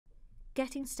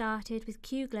Getting started with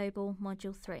Q Global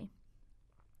Module 3.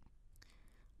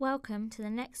 Welcome to the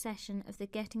next session of the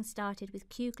Getting Started with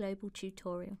Q Global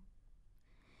tutorial.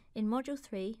 In Module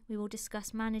 3, we will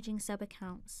discuss managing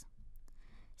sub-accounts.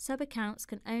 Sub-accounts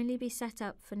can only be set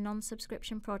up for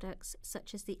non-subscription products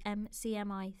such as the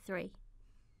MCMI 3.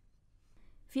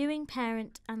 Viewing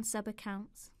parent and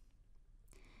sub-accounts.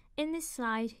 In this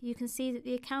slide, you can see that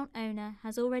the account owner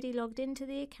has already logged into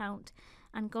the account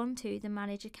and gone to the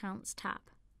Manage Accounts tab.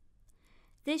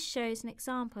 This shows an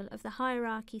example of the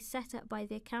hierarchy set up by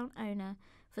the account owner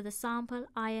for the sample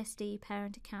ISD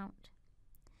parent account.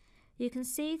 You can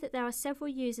see that there are several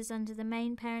users under the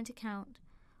main parent account.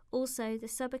 Also, the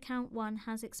sub-account 1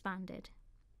 has expanded.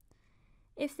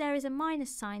 If there is a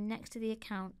minus sign next to the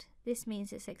account, this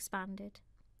means it's expanded.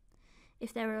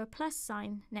 If there are a plus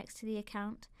sign next to the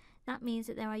account, that means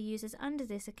that there are users under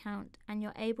this account and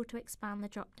you're able to expand the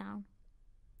drop-down.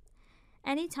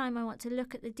 Anytime I want to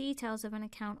look at the details of an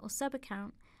account or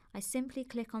sub-account, I simply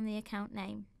click on the account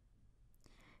name.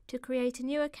 To create a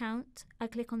new account, I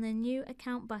click on the New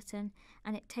Account button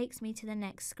and it takes me to the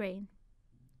next screen.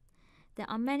 There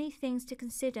are many things to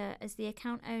consider as the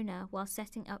account owner while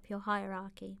setting up your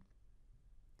hierarchy.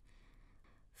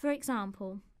 For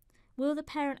example, will the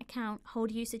parent account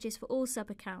hold usages for all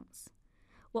sub-accounts?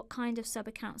 What kind of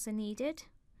sub-accounts are needed?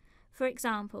 For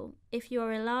example, if you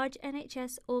are a large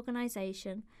NHS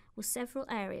organisation with several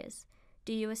areas,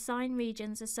 do you assign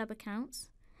regions as sub-accounts,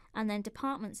 and then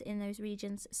departments in those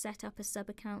regions set up as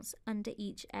sub-accounts under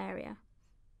each area?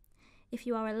 If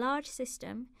you are a large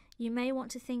system, you may want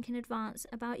to think in advance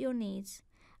about your needs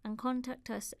and contact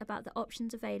us about the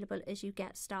options available as you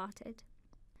get started.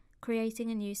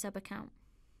 Creating a new sub-account.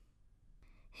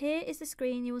 Here is the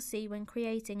screen you will see when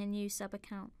creating a new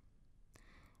sub-account.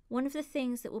 One of the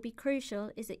things that will be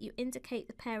crucial is that you indicate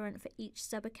the parent for each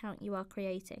sub-account you are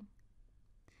creating.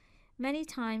 Many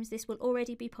times this will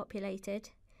already be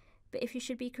populated, but if you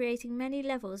should be creating many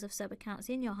levels of sub-accounts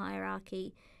in your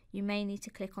hierarchy, you may need to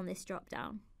click on this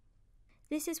drop-down.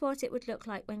 This is what it would look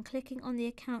like when clicking on the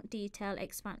Account Detail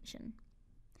expansion.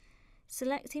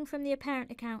 Selecting from the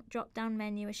Parent Account drop-down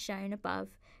menu as shown above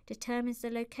determines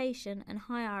the location and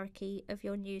hierarchy of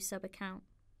your new sub-account.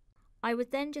 I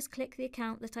would then just click the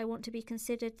account that I want to be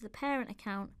considered the parent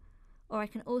account, or I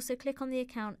can also click on the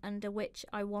account under which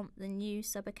I want the new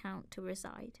sub-account to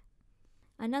reside.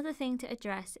 Another thing to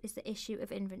address is the issue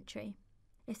of inventory.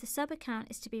 If the sub-account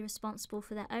is to be responsible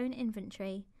for their own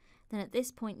inventory, then at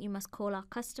this point you must call our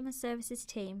customer services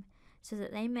team so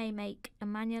that they may make a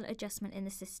manual adjustment in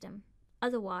the system.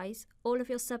 Otherwise, all of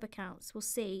your sub-accounts will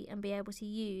see and be able to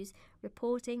use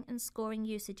reporting and scoring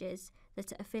usages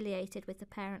that are affiliated with the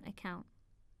parent account.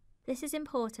 This is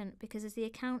important because as the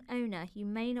account owner, you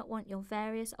may not want your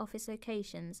various office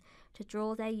locations to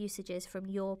draw their usages from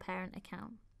your parent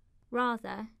account.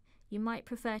 Rather, you might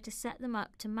prefer to set them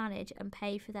up to manage and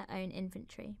pay for their own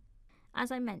inventory.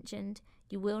 As I mentioned,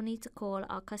 you will need to call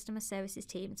our customer services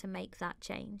team to make that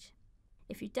change.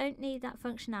 If you don't need that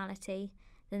functionality,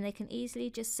 then they can easily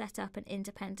just set up an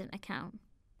independent account.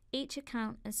 Each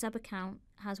account and sub-account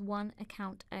has one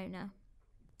account owner.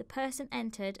 The person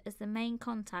entered as the main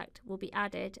contact will be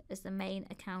added as the main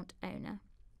account owner.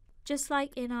 Just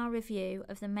like in our review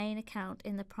of the main account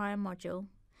in the prior module,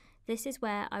 this is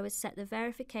where I would set the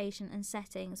verification and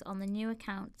settings on the new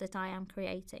account that I am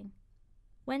creating.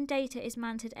 When data is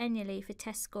managed annually for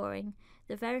test scoring,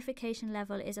 the verification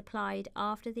level is applied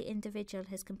after the individual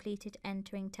has completed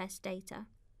entering test data.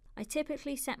 I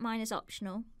typically set mine as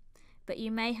optional, but you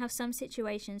may have some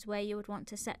situations where you would want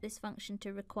to set this function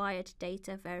to required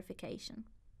data verification.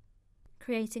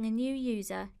 Creating a new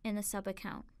user in a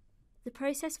sub-account. The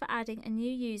process for adding a new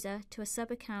user to a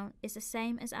sub-account is the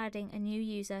same as adding a new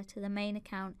user to the main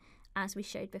account as we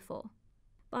showed before.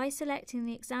 By selecting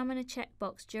the Examiner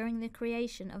checkbox during the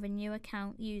creation of a new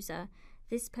account user,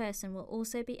 this person will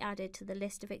also be added to the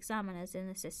list of examiners in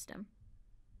the system.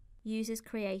 Users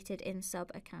created in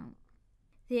sub-account.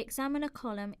 The Examiner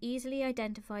column easily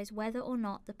identifies whether or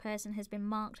not the person has been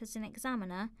marked as an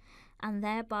examiner and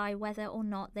thereby whether or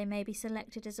not they may be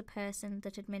selected as a person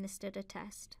that administered a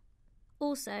test.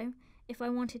 Also, if I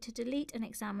wanted to delete an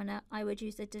examiner, I would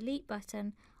use the Delete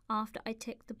button after I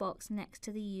tick the box next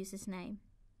to the user's name.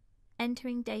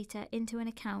 Entering data into an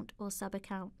account or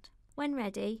sub-account. When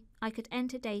ready, I could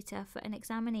enter data for an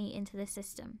examinee into the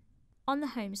system. On the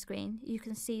home screen, you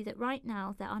can see that right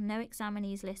now there are no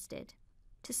examinees listed.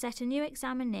 To set a new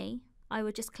examinee, I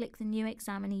would just click the New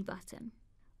Examinee button.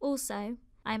 Also,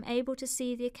 I am able to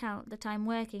see the account that I am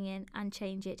working in and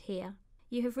change it here.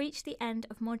 You have reached the end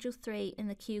of Module 3 in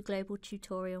the Q Global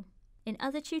tutorial. In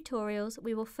other tutorials,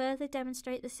 we will further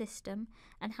demonstrate the system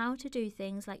and how to do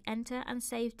things like enter and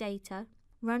save data,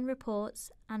 run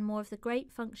reports, and more of the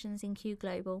great functions in Q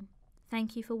Global.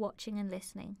 Thank you for watching and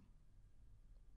listening.